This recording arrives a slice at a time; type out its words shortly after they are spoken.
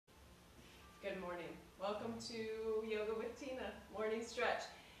Good morning. Welcome to Yoga with Tina, morning stretch.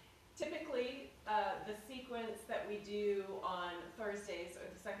 Typically, the sequence that we do on Thursdays, or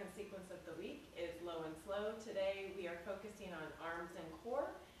the second sequence of the week, is low and slow. Today we are focusing on arms and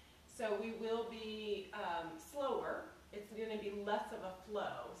core. So we will be slower. It's going to be less of a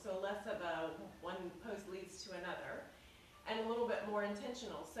flow, so less of a one pose leads to another, and a little bit more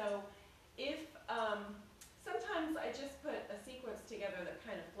intentional. So if sometimes I just put a sequence together that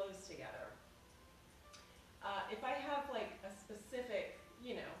kind of flows together. If I have like a specific,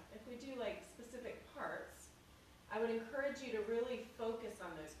 if we do like specific parts, I would encourage you to really focus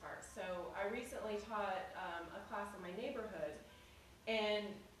on those parts. So I recently taught a class in my neighborhood, and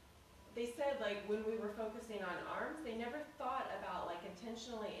they said like when we were focusing on arms, they never thought about like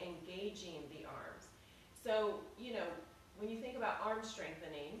intentionally engaging the arms. So, when you think about arm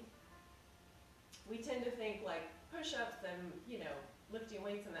strengthening, we tend to think like push-ups and, lifting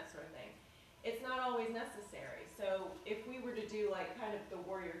weights and that sort of thing. It's not always necessary. So if we were to do like kind of the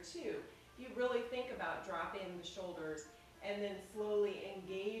warrior two, if you really think about dropping the shoulders and then slowly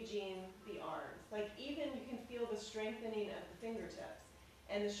engaging the arms, like even you can feel the strengthening of the fingertips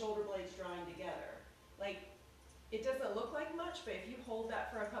and the shoulder blades drawing together. Like it doesn't look like much, but if you hold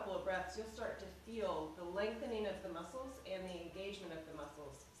that for a couple of breaths, you'll start to feel the lengthening of the muscles and the engagement of the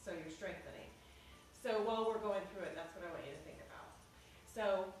muscles, so you're strengthening. So while we're going through it, that's what I want you to think about.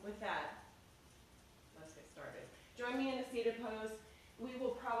 So with that, let's get started. Join me in a seated pose. We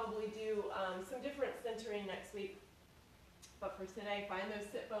will probably do some different centering next week. But for today, find those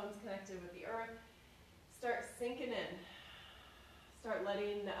sit bones connected with the earth. Start sinking in. Start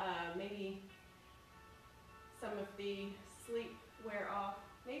letting maybe some of the sleep wear off.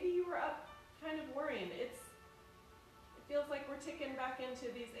 Maybe you were up kind of worrying. It feels like we're ticking back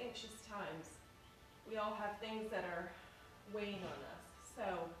into these anxious times. We all have things that are weighing on us.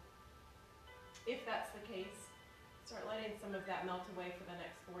 So if that's the case, start letting some of that melt away for the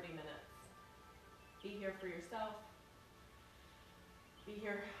next 40 minutes. Be here for yourself. Be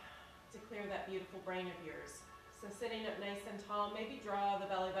here to clear that beautiful brain of yours. So sitting up nice and tall, maybe draw the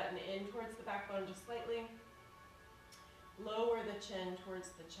belly button in towards the backbone just slightly. Lower the chin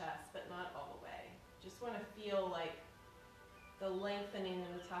towards the chest, but not all the way. Just want to feel like the lengthening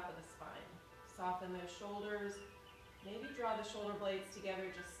in the top of the spine. Soften those shoulders. Maybe draw the shoulder blades together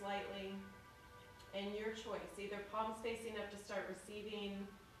just slightly. And your choice, either palms facing up to start receiving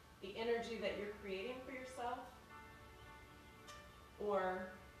the energy that you're creating for yourself, or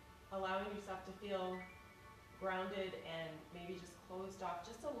allowing yourself to feel grounded and maybe just closed off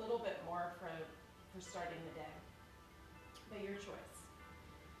just a little bit more for starting the day. But your choice.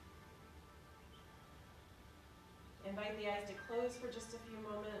 Invite the eyes to close for just a few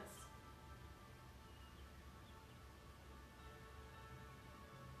moments.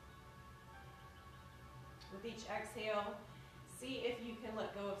 With each exhale, see if you can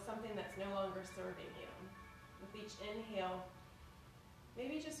let go of something that's no longer serving you. With each inhale,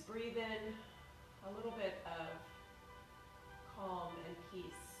 maybe just breathe in a little bit of calm and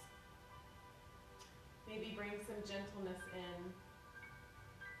peace. Maybe bring some gentleness in.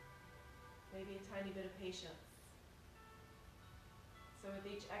 Maybe a tiny bit of patience. So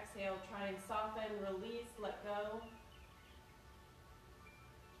with each exhale, try and soften, release, let go.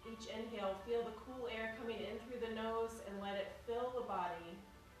 Each inhale, feel the cool air coming in through the nose and let it fill the body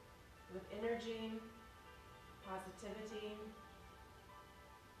with energy, positivity,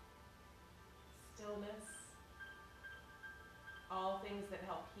 stillness, all things that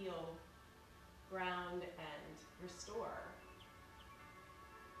help heal, ground, and restore.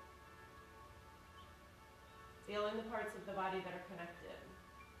 Feeling the parts of the body that are connected.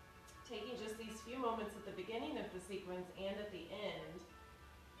 Taking just these few moments at the beginning of the sequence and at the end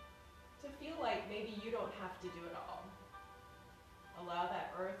to feel like maybe you don't have to do it all. Allow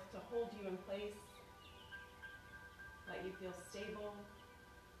that earth to hold you in place. Let you feel stable,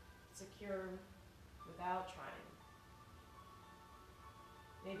 secure, without trying.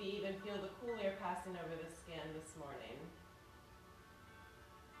 Maybe even feel the cool air passing over the skin this morning.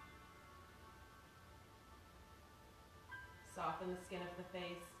 Soften the skin of the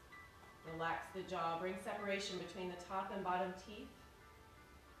face. Relax the jaw. Bring separation between the top and bottom teeth.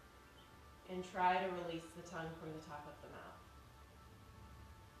 And try to release the tongue from the top of the mouth.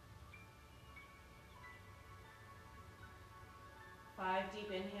 Five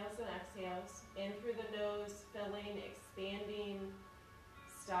deep inhales and exhales. In through the nose, filling, expanding,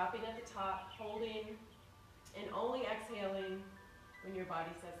 stopping at the top, holding, and only exhaling when your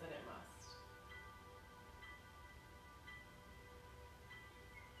body says that it must.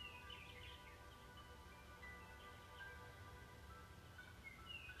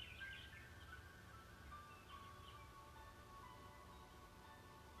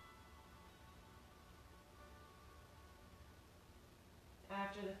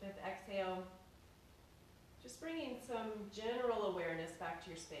 fifth exhale, just bringing some general awareness back to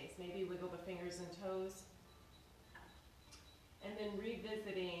your space. Maybe wiggle the fingers and toes. And then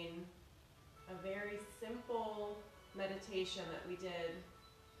revisiting a very simple meditation that we did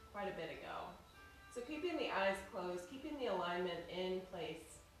quite a bit ago. So keeping the eyes closed, keeping the alignment in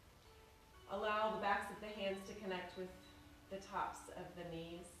place. Allow the backs of the hands to connect with the tops of the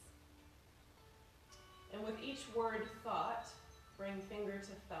knees. And with each word thought, bring finger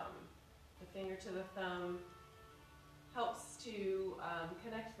to thumb. The finger to the thumb helps to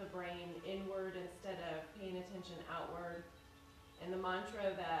connect the brain inward instead of paying attention outward. And the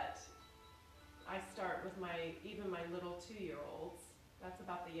mantra that I start with even my little 2-year-olds, that's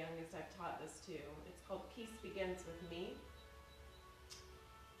about the youngest I've taught this to. It's called Peace Begins With Me.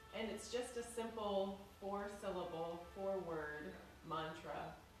 And it's just a simple 4-syllable, 4-word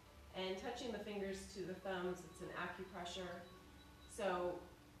mantra. And touching the fingers to the thumbs, it's an acupressure. So,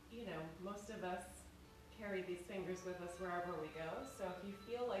 you know, most of us carry these fingers with us wherever we go. So if you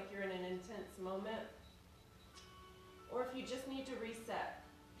feel like you're in an intense moment, or if you just need to reset,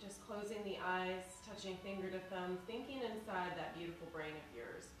 just closing the eyes, touching finger to thumb, thinking inside that beautiful brain of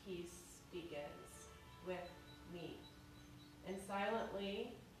yours, peace begins with me. And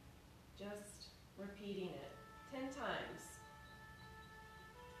silently, just repeating it 10 times.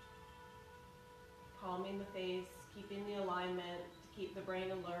 Calming the face, keeping the alignment, to keep the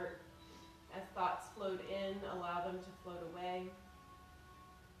brain alert. As thoughts float in, allow them to float away.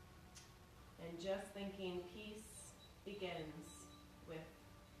 And just thinking, peace begins with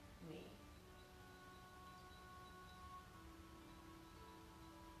me.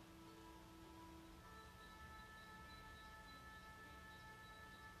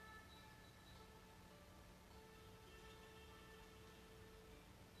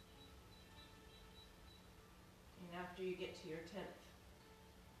 And after you get to your 10th,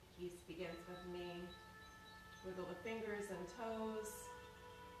 peace begins with me. Wiggle the fingers and toes.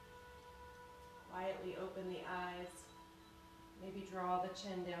 Quietly open the eyes. Maybe draw the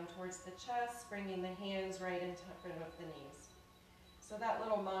chin down towards the chest, bringing the hands right in front of the knees. So that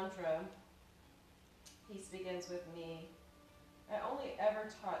little mantra, peace begins with me, I only ever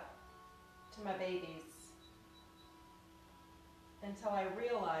taught to my babies until I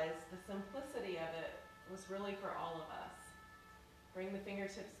realized the simplicity of it was really for all of us. Bring the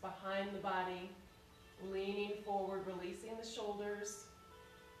fingertips behind the body, leaning forward, releasing the shoulders.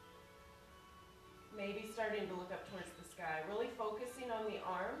 Maybe starting to look up towards the sky, really focusing on the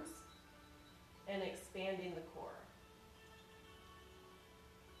arms and expanding the core.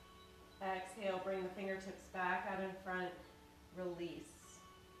 Exhale, bring the fingertips back out in front, release.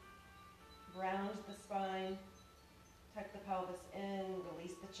 Round the spine, tuck the pelvis in,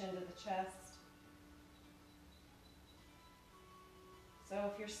 release the chin to the chest.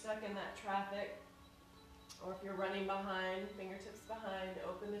 So if you're stuck in that traffic, or if you're running behind, fingertips behind,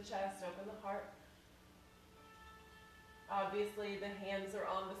 open the chest, open the heart. Obviously the hands are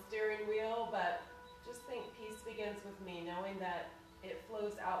on the steering wheel, but just think peace begins with me, knowing that it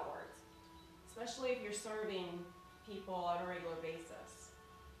flows outwards, especially if you're serving people on a regular basis.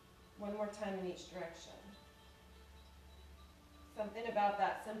 One more time in each direction. Something about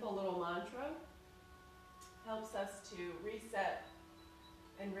that simple little mantra helps us to reset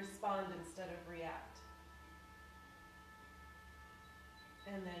and respond instead of react.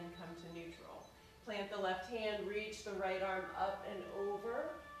 And then come to neutral. Plant the left hand, reach the right arm up and over.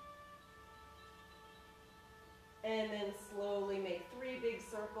 And then slowly make 3 big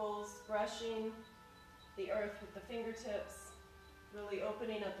circles, brushing the earth with the fingertips, really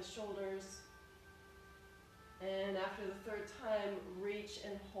opening up the shoulders. And after the 3rd time, reach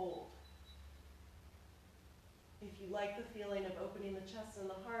and hold. If you like the feeling of opening the chest and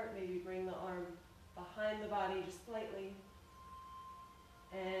the heart, maybe bring the arm behind the body just slightly.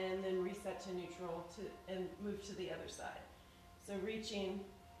 And then reset to neutral and move to the other side. So reaching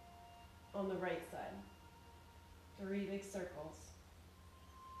on the right side. 3 big circles.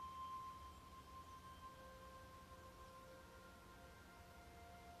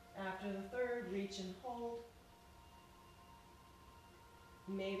 After the 3rd, reach and hold.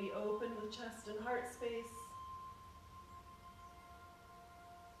 Maybe open the chest and heart space.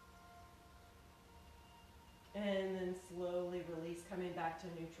 And then slowly release, coming back to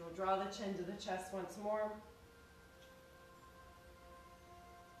neutral. Draw the chin to the chest once more.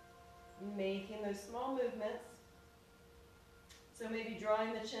 Making those small movements. So maybe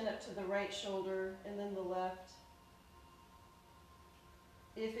drawing the chin up to the right shoulder and then the left.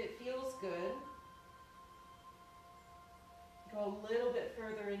 If it feels good, go a little bit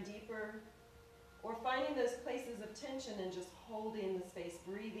further and deeper, or finding those places of tension and just holding the space,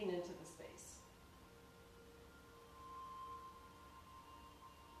 breathing into the space.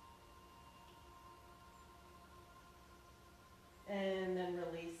 And then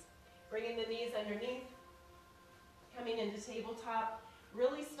release. Bringing the knees underneath, coming into tabletop.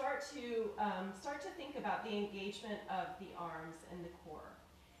 Really start to think about the engagement of the arms and the core.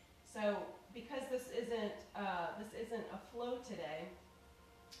 So because this isn't a flow today,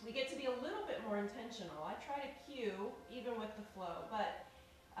 we get to be a little bit more intentional. I try to cue even with the flow, but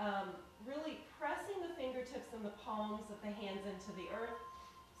really pressing the fingertips and the palms of the hands into the earth.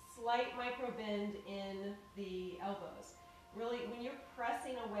 Slight micro bend in the elbows. Really, when you're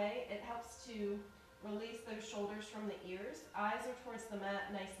pressing away, it helps to release those shoulders from the ears. Eyes are towards the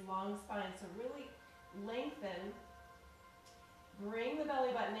mat, nice long spine. So really lengthen. Bring the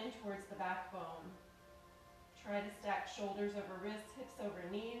belly button in towards the backbone. Try to stack shoulders over wrists, hips over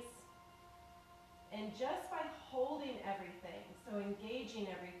knees. And just by holding everything, so engaging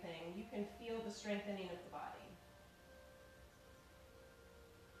everything, you can feel the strengthening of the body.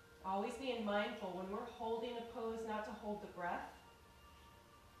 Always being mindful when we're holding a pose not to hold the breath.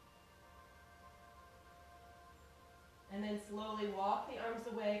 And then slowly walk the arms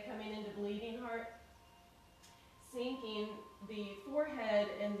away, coming into bleeding heart. Sinking the forehead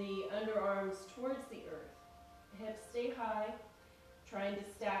and the underarms towards the earth. Hips stay high, trying to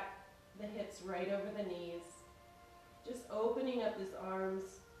stack the hips right over the knees. Just opening up these arms.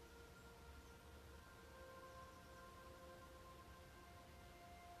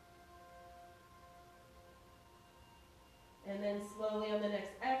 And then slowly on the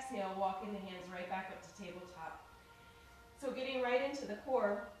next exhale, walking the hands right back up to tabletop. So getting right into the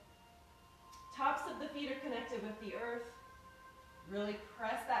core. Tops of the feet are connected with the earth. Really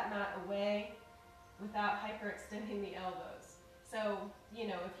press that mat away without hyperextending the elbows. So,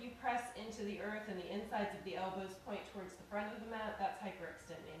 if you press into the earth and the insides of the elbows point towards the front of the mat, that's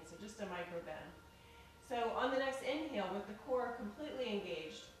hyperextending. So just a micro bend. So on the next inhale, with the core completely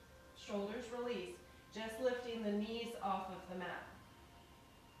engaged, shoulders release, just lifting the knees off of the mat.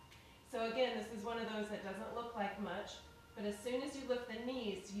 So again, this is one of those that doesn't look like much, but as soon as you lift the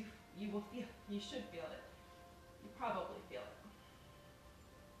knees, you will feel, you should feel it. You probably feel it.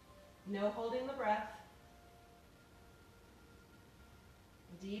 No holding the breath.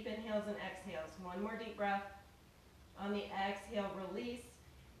 Deep inhales and exhales. One more deep breath. On the exhale, release.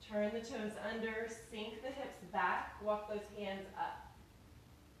 Turn the toes under, sink the hips back, walk those hands up.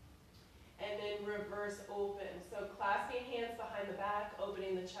 And then reverse open. So clasping hands behind the back,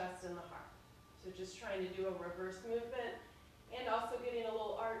 opening the chest and the heart. So just trying to do a reverse movement and also getting a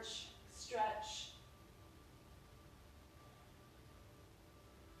little arch stretch.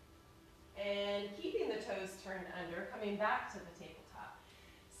 And keeping the toes turned under, coming back to the tabletop.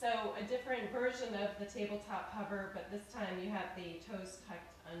 So a different version of the tabletop hover, but this time you have the toes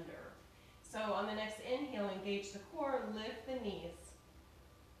tucked under. So on the next inhale, engage the core, lift the knees.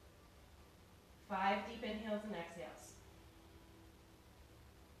 5 deep inhales and exhales.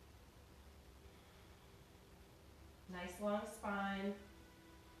 Nice long spine.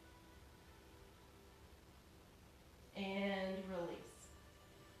 And release.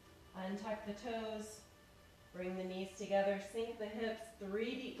 Untuck the toes. Bring the knees together. Sink the hips.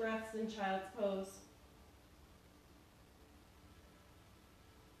 3 deep breaths in child's pose.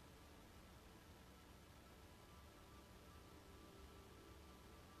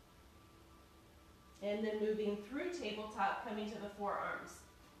 And then moving through tabletop, coming to the forearms.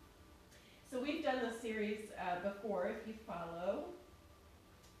 So we've done this series before, if you follow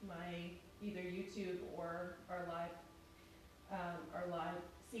my either YouTube or our live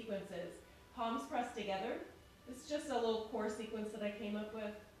sequences. Palms pressed together. This is just a little core sequence that I came up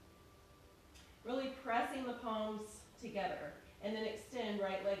with. Really pressing the palms together. And then extend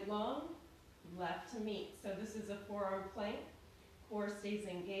right leg long, left to meet. So this is a forearm plank. Core stays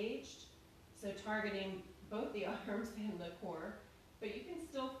engaged. So targeting both the arms and the core, but you can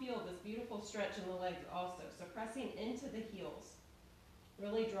still feel this beautiful stretch in the legs also. So pressing into the heels.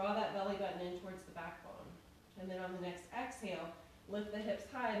 Really draw that belly button in towards the backbone. And then on the next exhale, lift the hips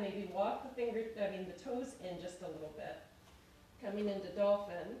high, maybe walk the the toes in just a little bit. Coming into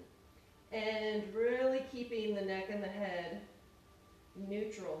dolphin. And really keeping the neck and the head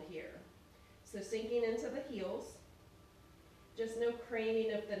neutral here. So sinking into the heels. Just no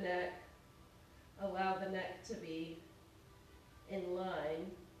craning of the neck. Allow the neck to be in line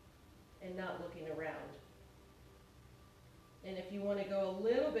and not looking around. And if you want to go a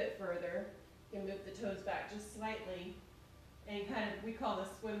little bit further, you can move the toes back just slightly. And we call this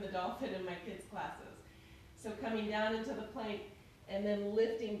swim the dolphin in my kids' classes. So coming down into the plank and then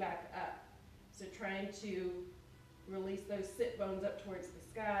lifting back up. So trying to release those sit bones up towards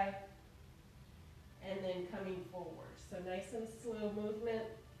the sky and then coming forward. So nice and slow movement,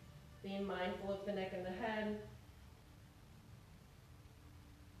 being mindful of the neck and the head.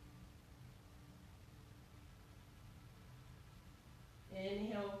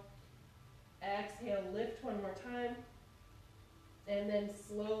 Inhale, exhale, lift one more time, and then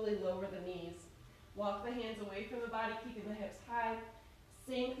slowly lower the knees. Walk the hands away from the body, keeping the hips high.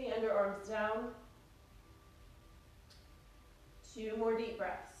 Sink the underarms down. 2 more deep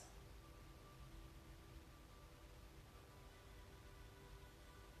breaths.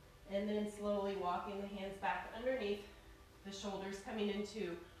 And then slowly walking the hands back underneath the shoulders, coming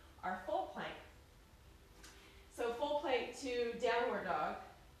into our full plank. So full plank to downward dog.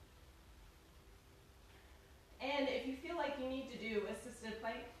 And if you feel like you need to do assisted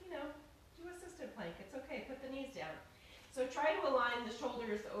plank, do assisted plank. It's okay, put the knees down. So try to align the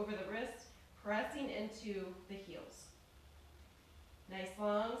shoulders over the wrist, pressing into the heels. Nice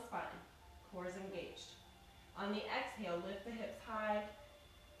long spine, core is engaged. On the exhale, lift the hips high,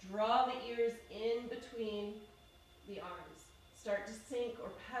 draw the ears in between the arms. Start to sink or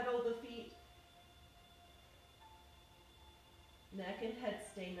pedal the feet. Neck and head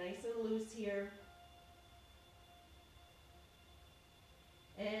stay nice and loose here.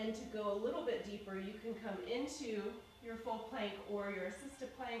 And to go a little bit deeper, you can come into your full plank or your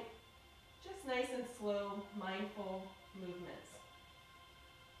assisted plank. Just nice and slow, mindful movements.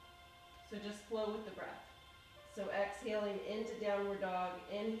 So just flow with the breath. So exhaling into downward dog,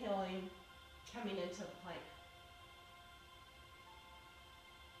 inhaling, coming into the plank.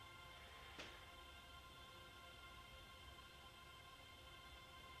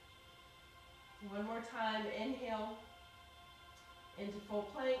 One more time, inhale into full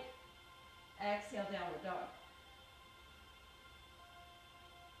plank, exhale, downward dog.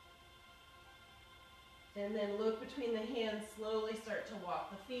 And then look between the hands, slowly start to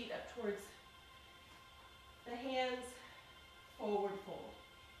walk the feet up towards the hands, forward fold.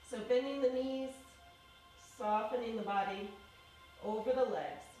 So bending the knees, softening the body over the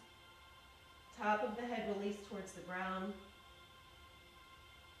legs. Top of the head release towards the ground.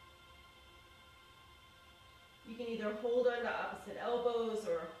 You can either hold onto opposite elbows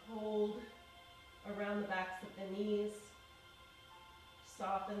or hold around the backs of the knees.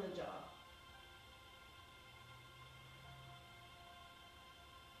 Soften the jaw.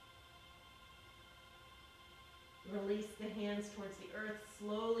 Release the hands towards the earth.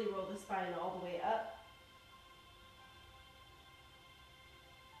 Slowly roll the spine all the way up.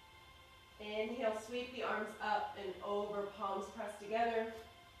 Inhale, sweep the arms up and over, palms pressed together.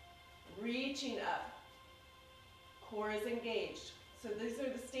 Reaching up. Core is engaged. So these are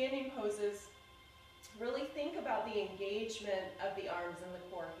the standing poses. Really think about the engagement of the arms and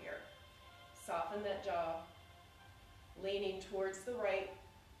the core here. Soften that jaw. Leaning towards the right.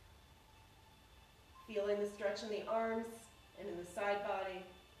 Feeling the stretch in the arms and in the side body.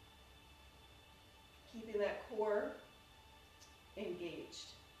 Keeping that core engaged.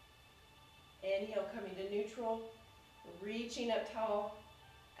 Inhale, coming to neutral. Reaching up tall.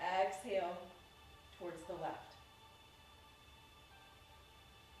 Exhale towards the left.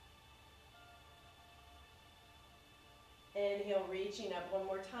 Inhale, reaching up one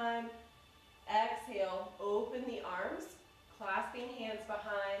more time. Exhale, open the arms, clasping hands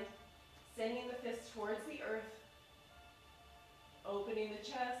behind, sending the fists towards the earth, opening the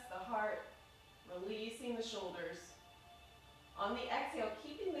chest, the heart, releasing the shoulders. On the exhale,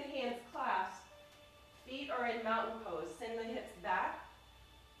 keeping the hands clasped, feet are in mountain pose. Send the hips back,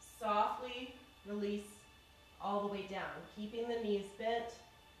 softly release all the way down, keeping the knees bent,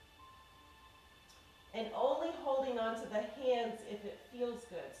 and only holding on to the hands if it feels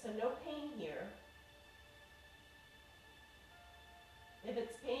good. So no pain here. If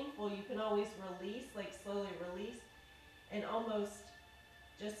it's painful, you can always release, like slowly release, and almost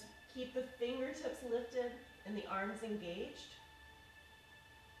just keep the fingertips lifted and the arms engaged.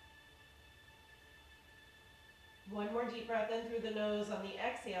 One more deep breath in through the nose. On the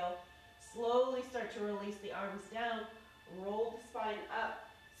exhale, slowly start to release the arms down, roll the spine up.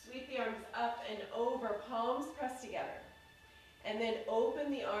 Sweep the arms up and over, palms pressed together. And then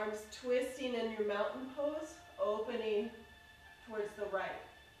open the arms, twisting in your mountain pose, opening towards the right.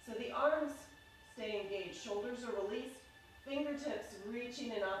 So the arms stay engaged, shoulders are released, fingertips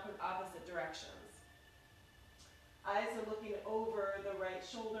reaching in opposite directions. Eyes are looking over the right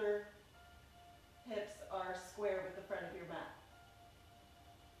shoulder, hips are square with the front of your mat.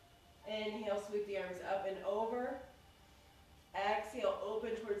 Inhale, sweep the arms up and over. Exhale,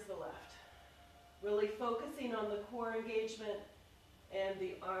 open towards the left. Really focusing on the core engagement and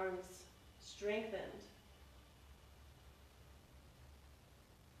the arms strengthened.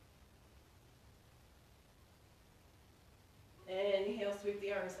 Inhale, sweep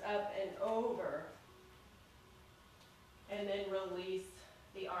the arms up and over. And then release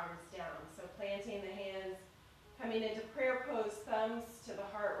the arms down. So planting the hands, coming into prayer pose, thumbs to the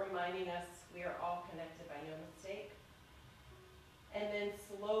heart, reminding us we are all connected by no mistake. And then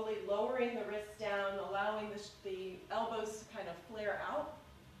slowly lowering the wrists down, allowing the elbows to kind of flare out.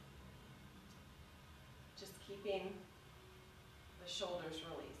 Just keeping the shoulders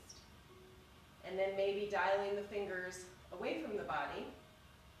released. And then maybe dialing the fingers away from the body,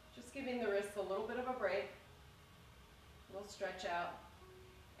 just giving the wrists a little bit of a break, a little stretch out,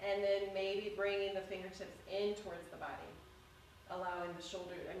 and then maybe bringing the fingertips in towards the body, allowing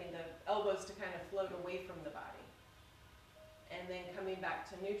the elbows to kind of float away from the body. And then coming back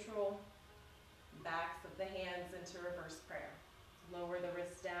to neutral, backs of the hands into reverse prayer. Lower the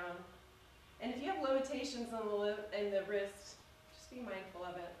wrists down. And if you have limitations in the wrist, just be mindful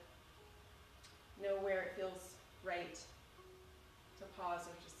of it. Know where it feels right to pause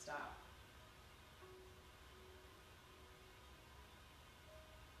or to stop.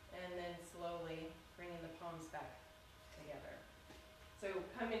 And then slowly bringing the palms back together. So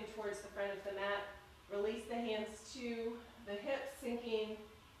coming towards the front of the mat, release the hands to the hips, sinking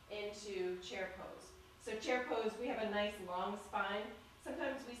into chair pose. So chair pose, we have a nice long spine.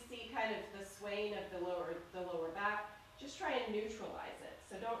 Sometimes we see kind of the swaying of the lower back. Just try and neutralize it.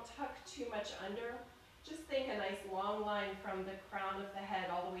 So don't tuck too much under. Just think a nice long line from the crown of the head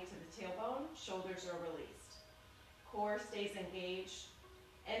all the way to the tailbone. Shoulders are released. Core stays engaged.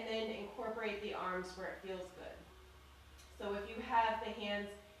 And then incorporate the arms where it feels good. So if you have the hands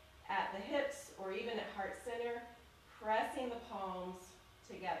at the hips or even at heart center, pressing the palms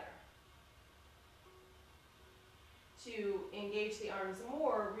together. To engage the arms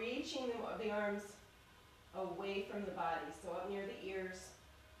more, reaching the arms away from the body, so up near the ears,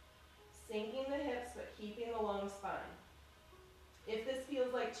 sinking the hips but keeping the long spine. If this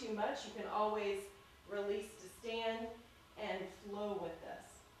feels like too much, you can always release to stand and flow with this.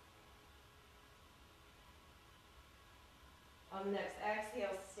 On the next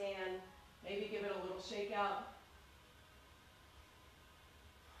exhale, stand, maybe give it a little shake out.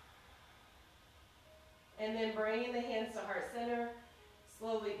 And then bringing the hands to heart center,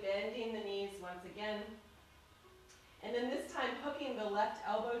 slowly bending the knees once again. And then this time hooking the left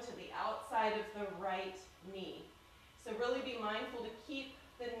elbow to the outside of the right knee. So really be mindful to keep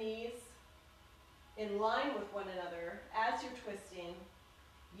the knees in line with one another as you're twisting,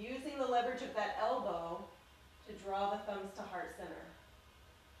 using the leverage of that elbow to draw the thumbs to heart center.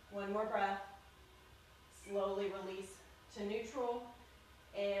 One more breath. Slowly release to neutral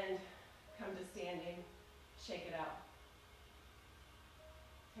and come to standing. Shake it out.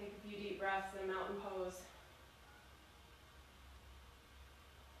 Take a few deep breaths in a mountain pose.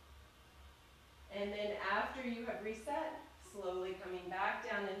 And then after you have reset, slowly coming back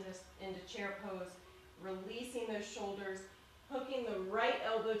down into chair pose, releasing those shoulders, hooking the right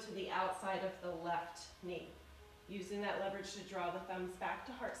elbow to the outside of the left knee. Using that leverage to draw the thumbs back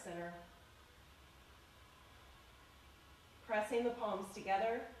to heart center. Pressing the palms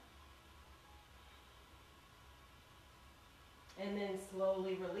together. And then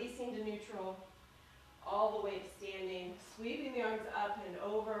slowly releasing to neutral, all the way to standing, sweeping the arms up and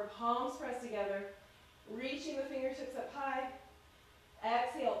over, palms pressed together, reaching the fingertips up high.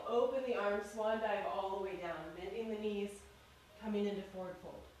 Exhale, open the arms, swan dive all the way down, bending the knees, coming into forward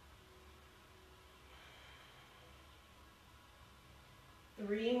fold.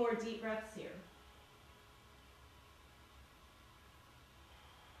 3 more deep breaths here.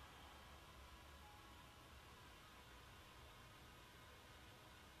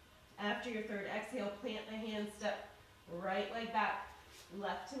 After your third exhale, plant the hands, step right leg back,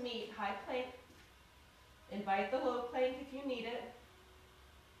 left to meet, high plank. Invite the low plank if you need it.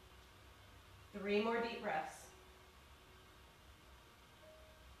 3 more deep breaths.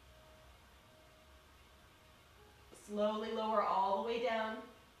 Slowly lower all the way down,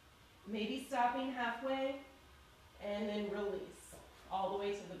 maybe stopping halfway, and then release all the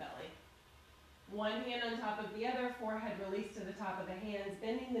way to the belly. One hand on top of the other, forehead release to the top of the hands,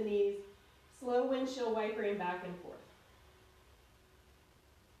 bending the knees, slow windshield wipering back and forth.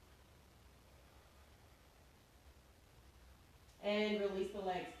 And release the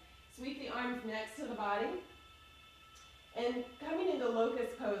legs. Sweep the arms next to the body. And coming into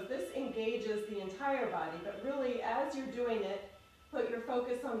locust pose, this engages the entire body, but really as you're doing it, put your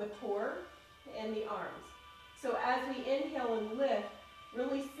focus on the core and the arms. So as we inhale and lift,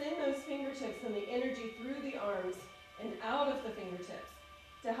 really send those fingertips and the energy through the arms and out of the fingertips.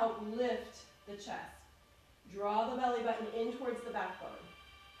 to help lift the chest. Draw the belly button in towards the backbone.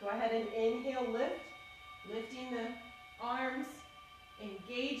 Go ahead and inhale, lift, lifting the arms,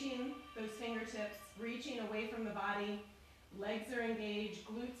 engaging those fingertips, reaching away from the body. Legs are engaged,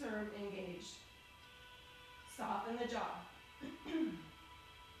 glutes are engaged. Soften the jaw.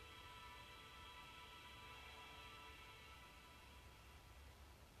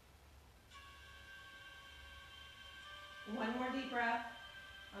 One more deep breath.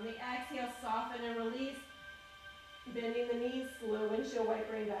 On the exhale, soften and release. Bending the knees, slow windshield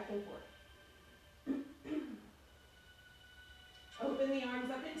wipering back and forth. Open the arms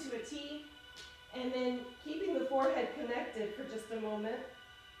up into a T, and then keeping the forehead connected for just a moment.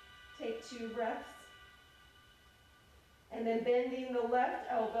 Take 2 breaths. And then bending the left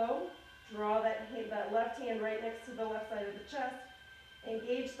elbow, draw that left hand right next to the left side of the chest.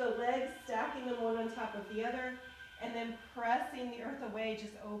 Engage the legs, stacking them one on top of the other, and then pressing the earth away,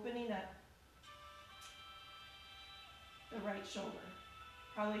 just opening up the right shoulder.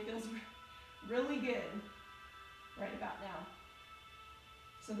 Probably feels really good right about now.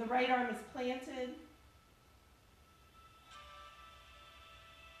 So the right arm is planted.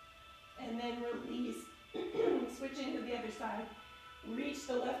 And then release. Switching to the other side. Reach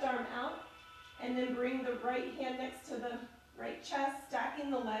the left arm out, and then bring the right hand next to the right chest, stacking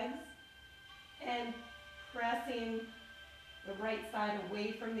the legs, and pressing the right side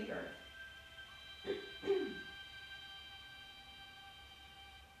away from the earth.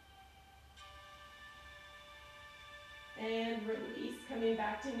 And release, coming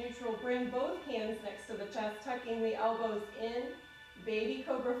back to neutral. Bring both hands next to the chest, tucking the elbows in. Baby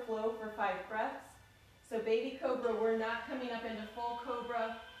Cobra flow for 5 breaths. So Baby Cobra, we're not coming up into full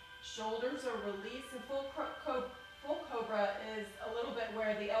Cobra. Shoulders are released. And full Cobra is a little bit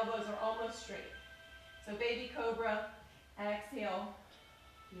where the elbows are almost straight. So Baby Cobra, exhale,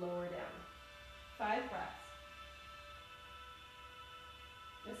 lower down. 5 breaths.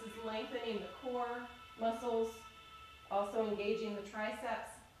 This is lengthening the core muscles, also engaging the triceps.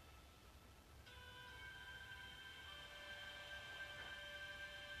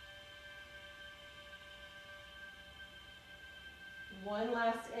 One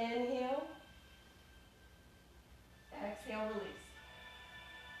last inhale. Exhale, release.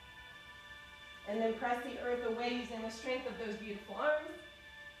 And then press the earth away using the strength of those beautiful arms.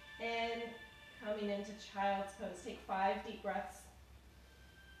 And coming into child's pose. Take 5 deep breaths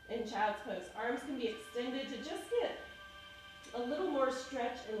in child's pose. Arms can be extended to just get a little more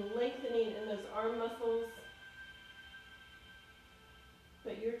stretch and lengthening in those arm muscles.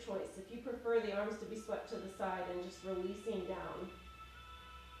 But your choice. If you prefer the arms to be swept to the side and just releasing down,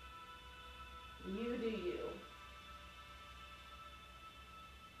 you do you.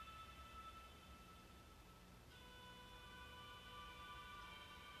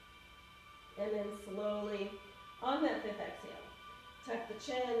 And then slowly, on that 5th exhale, tuck the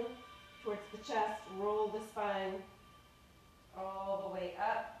chin towards the chest, roll the spine all the way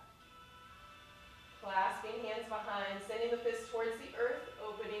up. Clasping hands behind, sending the fists towards the earth,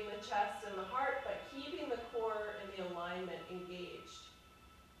 opening the chest and the heart, but keeping the core and the alignment engaged.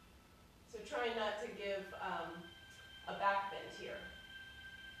 So try not to give a back bend here.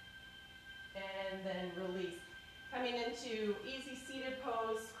 And then release. Coming into easy seated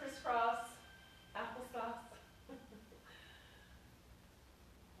pose, crisscross, applesauce.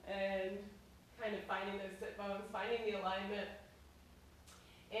 And kind of finding those sit bones, finding the alignment.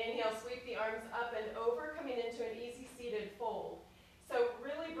 Inhale, sweep the arms up and over, coming into an easy seated fold. So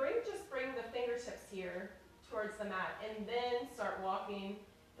really just bring the fingertips here towards the mat, and then start walking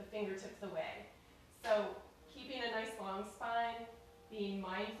the fingertips away. So keeping a nice long spine, being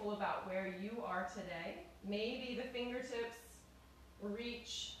mindful about where you are today. Maybe the fingertips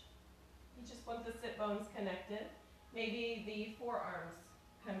reach, you just want the sit bones connected. Maybe the forearms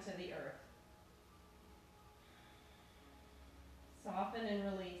come to the earth. Soften and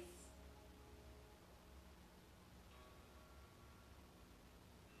release.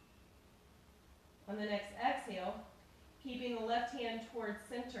 On the next exhale, keeping the left hand towards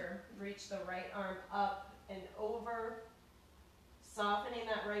center, reach the right arm up and over, softening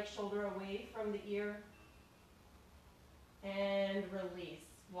that right shoulder away from the ear, and release.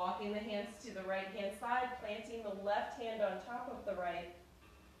 Walking the hands to the right hand side, planting the left hand on top of the right,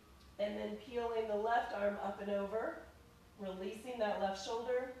 and then peeling the left arm up and over, releasing that left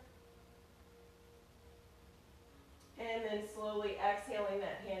shoulder, and then slowly exhaling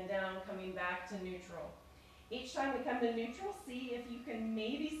that hand down, coming back to neutral. Each time we come to neutral, see if you can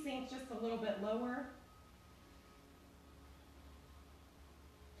maybe sink just a little bit lower.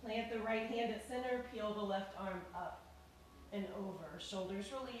 Plant the right hand at center, peel the left arm up. and over.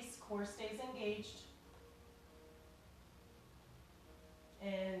 Shoulders release, core stays engaged.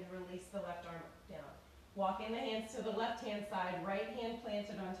 And release the left arm down. Walking the hands to the left-hand side, right hand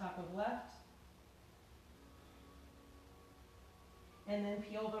planted on top of left. And then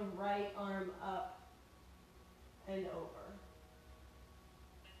peel the right arm up and over.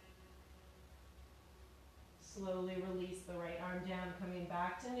 Slowly release the right arm down, coming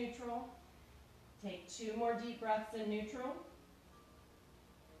back to neutral. Take 2 more deep breaths in neutral.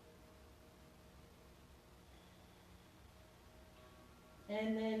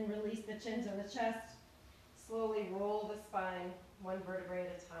 And then release the chin to the chest. Slowly roll the spine 1 vertebrae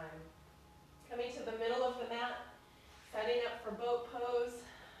at a time. Coming to the middle of the mat, setting up for boat pose.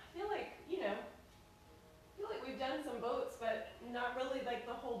 I feel like, we've done some boats, but not really like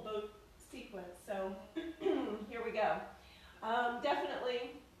the whole boat sequence. So here we go.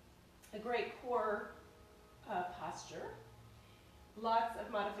 Definitely a great core posture. Lots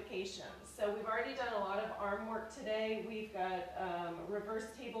of modifications. So we've already done a lot of arm work today. We've got a reverse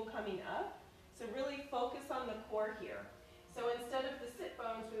table coming up. So really focus on the core here. So instead of the sit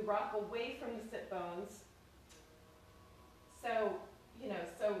bones, we rock away from the sit bones. So,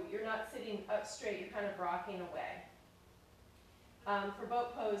 so you're not sitting up straight, you're kind of rocking away. For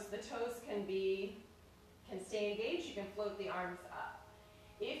boat pose, the toes can stay engaged, you can float the arms up.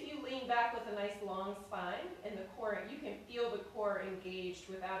 If you lean back with a nice long spine and the core, you can feel the core engaged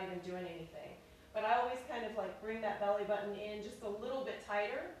without even doing anything. But I always kind of like bring that belly button in just a little bit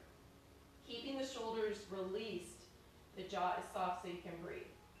tighter, keeping the shoulders released. The jaw is soft so you can breathe.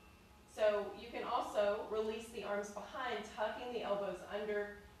 So you can also release the arms behind, tucking the elbows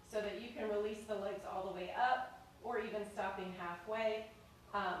under so that you can release the legs all the way up or even stopping halfway.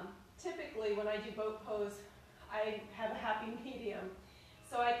 Typically when I do boat pose, I have a happy medium.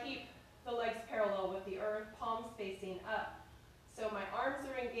 So I keep the legs parallel with the earth, palms facing up. So my arms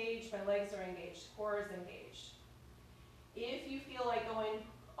are engaged, my legs are engaged, core is engaged. If you feel like going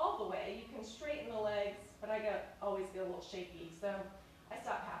all the way, you can straighten the legs, but I always get a little shaky, so I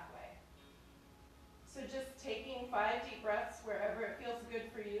stop halfway. So just taking 5 deep breaths wherever it feels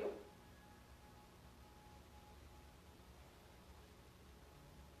good for you.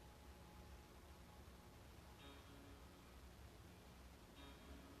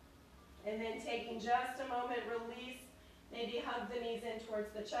 And then taking just a moment, release, maybe hug the knees in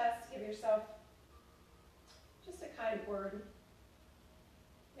towards the chest, give yourself just a kind word.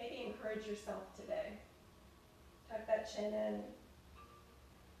 Maybe encourage yourself today. Tuck that chin in.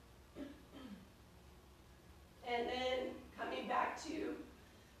 And then coming back to,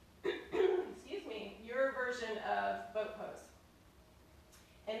 excuse me, your version of boat pose.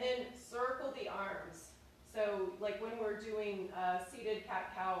 And then circle the arms. So like when we're doing seated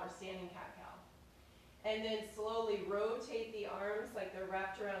cat-cow or standing cat-cow. And then slowly rotate the arms like they're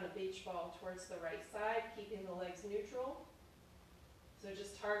wrapped around a beach ball towards the right side, keeping the legs neutral. So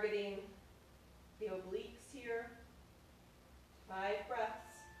just targeting the obliques here. 5 breaths.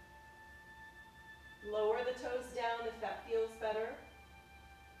 Lower the toes down if that feels better.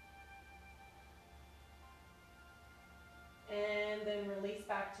 And then release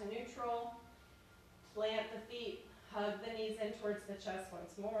back to neutral. Plant the feet. Hug the knees in towards the chest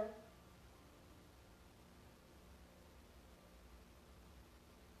once more.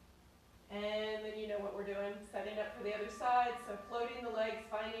 And then you know what we're doing, setting up for the other side. So floating the legs,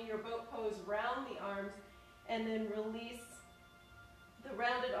 finding your boat pose, round the arms, and then release the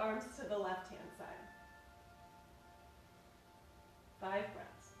rounded arms to the left-hand side. 5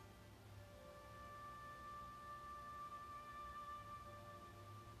 breaths.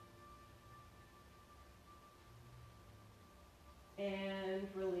 And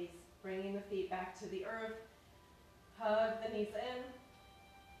release, bringing the feet back to the earth. Hug the knees in.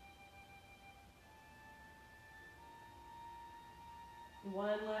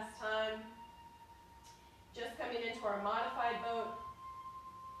 One last time. Just coming into our modified boat.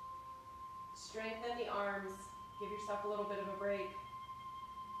 Strengthen the arms. Give yourself a little bit of a break.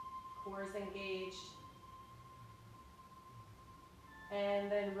 Core is engaged.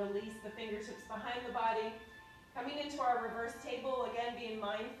 And then release the fingertips behind the body. Coming into our reverse table, again being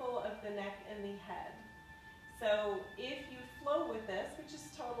mindful of the neck and the head. So if you flow with this, which is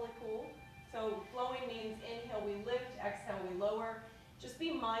totally cool. So flowing means inhale we lift, exhale we lower. Just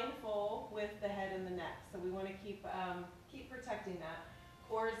be mindful with the head and the neck. So we want to keep protecting that.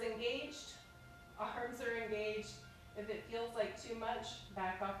 Core is engaged, arms are engaged. If it feels like too much,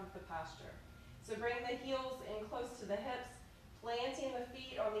 back off of the posture. So bring the heels in close to the hips, planting the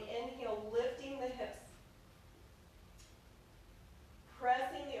feet on the inhale, lifting the hips.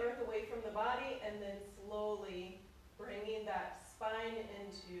 Pressing the earth away from the body and then slowly bringing that spine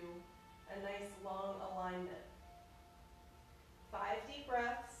into a nice long alignment. 5 deep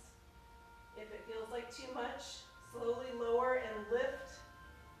breaths. If it feels like too much, slowly lower and lift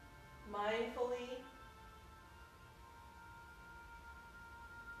mindfully.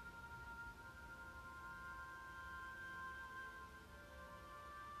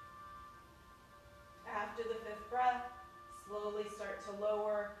 After the 5th breath, slowly start to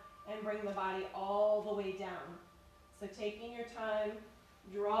lower and bring the body all the way down. So taking your time,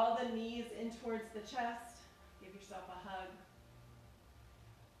 draw the knees in towards the chest, give yourself a hug.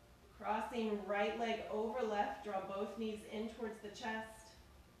 Crossing right leg over left, draw both knees in towards the chest.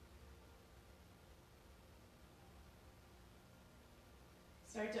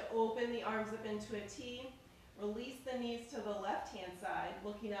 Start to open the arms up into a T. Release the knees to the left-hand side,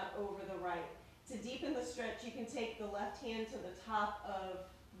 looking up over the right. To deepen the stretch, you can take the left hand to the top of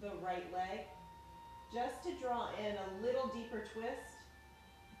the right leg, just to draw in a little deeper twist.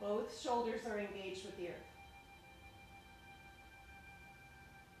 Both shoulders are engaged with the earth.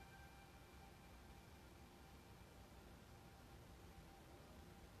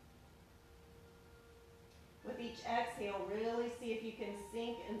 With each exhale, really see if you can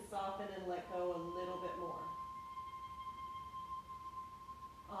sink and soften and let go a little bit more.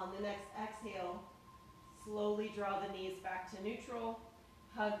 On the next exhale, slowly draw the knees back to neutral.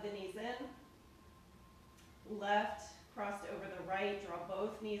 Hug the knees in. Left, crossed over the right, draw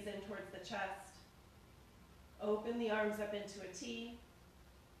both knees in towards the chest. Open the arms up into a T.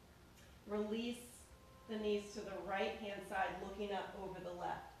 Release the knees to the right hand side, looking up over the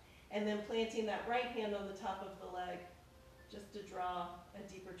left. And then planting that right hand on the top of the leg, just to draw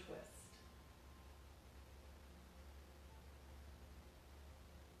a deeper twist.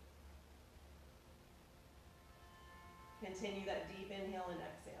 Continue that deep inhale and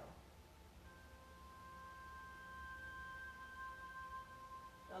exhale.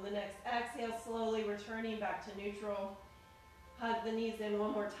 On the next exhale, slowly returning back to neutral. Hug the knees in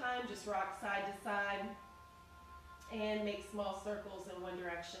one more time, just rock side to side. And make small circles in one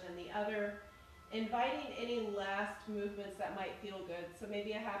direction and the other. Inviting any last movements that might feel good. So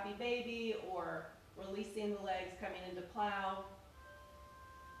maybe a happy baby or releasing the legs, coming into plow.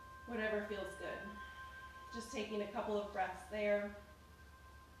 Whatever feels good. Just taking a couple of breaths there.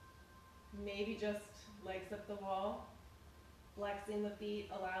 Maybe just legs up the wall. Flexing the feet,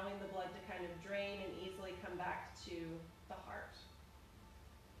 allowing the blood to kind of drain and easily come back to the heart.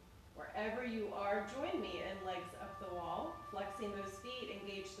 Wherever you are, join me in legs up the wall. Flexing those feet,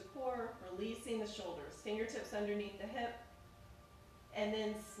 engage the core, releasing the shoulders. Fingertips underneath the hip. And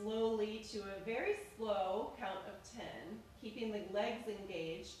then slowly, to a very slow count of 10, keeping the legs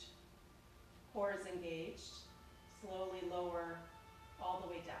engaged, core is engaged, slowly lower all the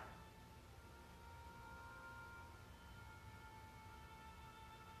way down.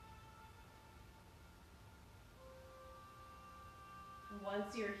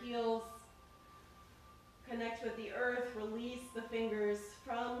 Once your heels connect with the earth, release the fingers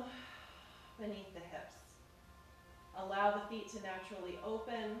from beneath the hips. Allow the feet to naturally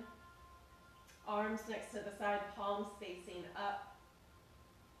open. Arms next to the side, palms facing up.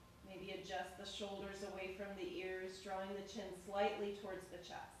 Maybe adjust the shoulders away from the ears, drawing the chin slightly towards the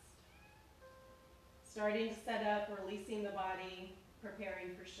chest. Starting to set up, releasing the body,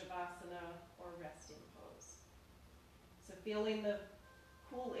 preparing for Shavasana or resting pose. So feeling the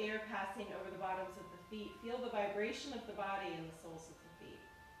cool air passing over the bottoms of the feet. Feel the vibration of the body in the soles of the feet.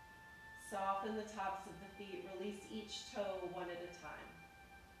 Soften the tops of the feet. Release each toe one at a time.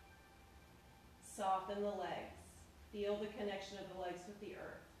 Soften the legs. Feel the connection of the legs with the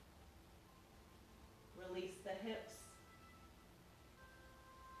earth. Release the hips.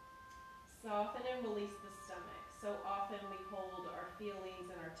 Soften and release the stomach. So often we hold our feelings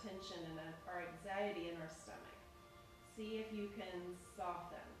and our tension and our anxiety in our stomach. See if you can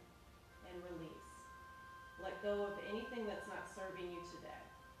soften and release. Let go of anything that's not serving you today.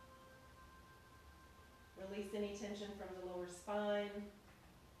 Release any tension from the lower spine.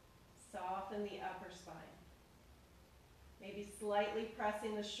 Soften the upper spine. Maybe slightly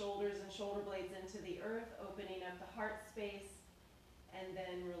pressing the shoulders and shoulder blades into the earth, opening up the heart space, and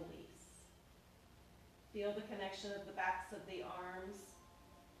then release. Feel the connection of the backs of the arms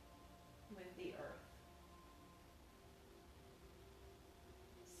with the earth.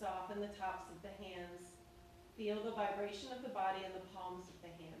 Soften the tops of the hands. Feel the vibration of the body in the palms of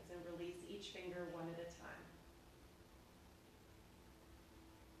the hands and release each finger one at a time.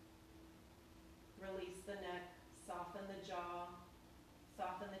 Release the neck, soften the jaw,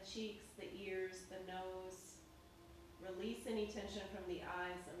 soften the cheeks, the ears, the nose. Release any tension from the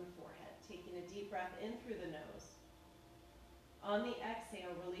eyes and the forehead. Taking a deep breath in through the nose On the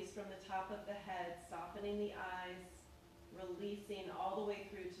exhale, release from the top of the head, softening the eyes, releasing all the way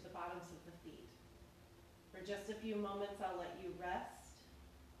through to the bottoms of the feet. For just a few moments, I'll let you rest,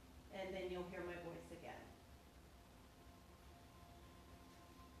 and then you'll hear my voice again.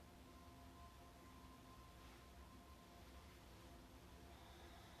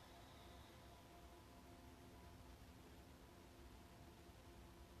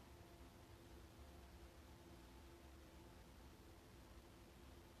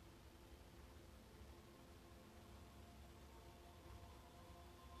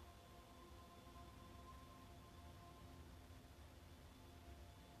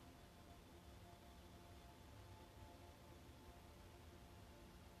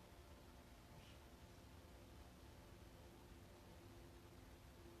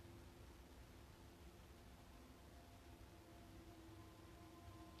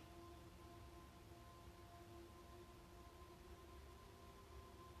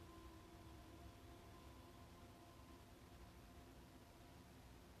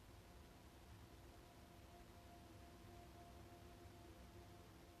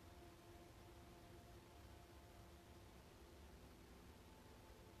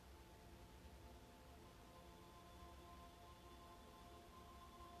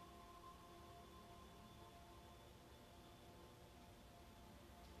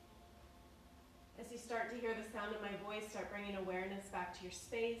 As you start to hear the sound of my voice, start bringing awareness back to your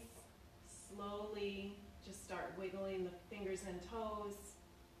space. Slowly just start wiggling the fingers and toes,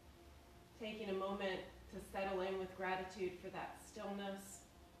 taking a moment to settle in with gratitude for that stillness.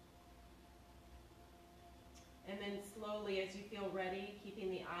 And then slowly, as you feel ready,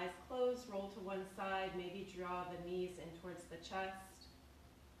 keeping the eyes closed, roll to one side, maybe draw the knees in towards the chest.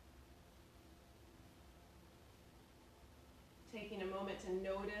 Taking a moment to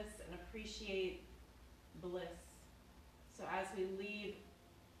notice and appreciate bliss. So as we leave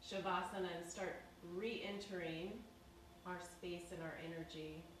Shavasana and start re-entering our space and our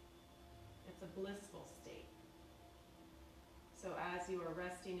energy, it's a blissful state. So as you are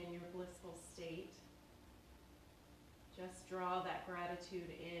resting in your blissful state, just draw that gratitude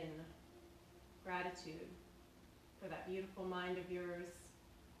in. Gratitude for that beautiful mind of yours.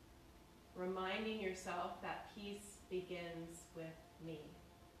 Reminding yourself that peace begins with me.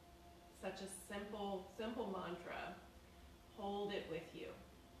 Such a simple mantra. Hold it with you.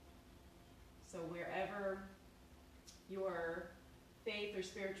 So wherever your faith or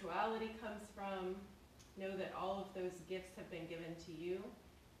spirituality comes from, know that all of those gifts have been given to you,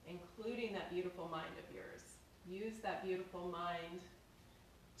 including that beautiful mind of yours. Use that beautiful mind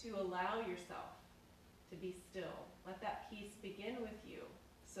to allow yourself to be still. Let that peace begin with you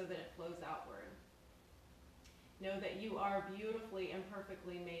so that it flows outward. Know that you are beautifully and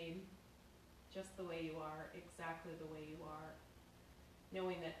perfectly made just the way you are, exactly the way you are.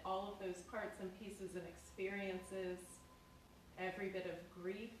 Knowing that all of those parts and pieces and experiences, every bit of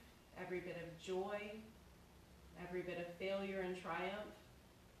grief, every bit of joy, every bit of failure and triumph,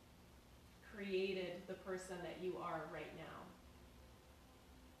 created the person that you are right now.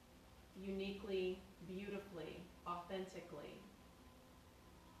 Uniquely, beautifully, authentically.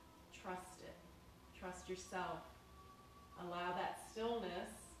 Trust it. Trust yourself. Allow that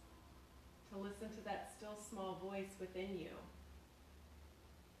stillness to listen to that still small voice within you.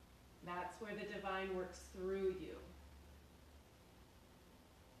 That's where the divine works through you.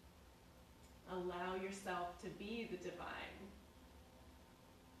 Allow yourself to be the divine.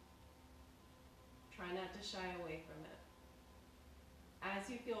 Try not to shy away from it. As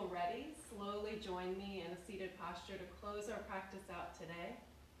you feel ready, slowly join me in a seated posture to close our practice out today.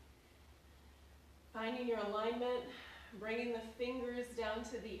 Finding your alignment, bringing the fingers down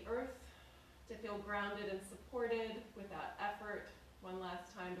to the earth to feel grounded and supported without effort. One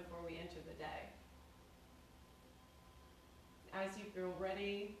last time before we enter the day. As you feel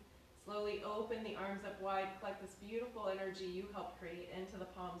ready, slowly open the arms up wide, collect this beautiful energy you helped create into the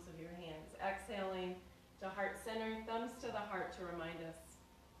palms of your hands. Exhaling to heart center, thumbs to the heart to remind us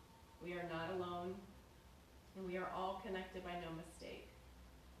we are not alone and we are all connected by no mistake.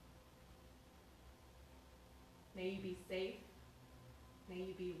 May you be safe, may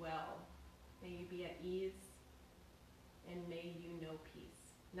you be well, may you be at ease, and may you know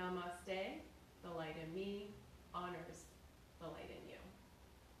peace. Namaste, the light in me honors the light in you.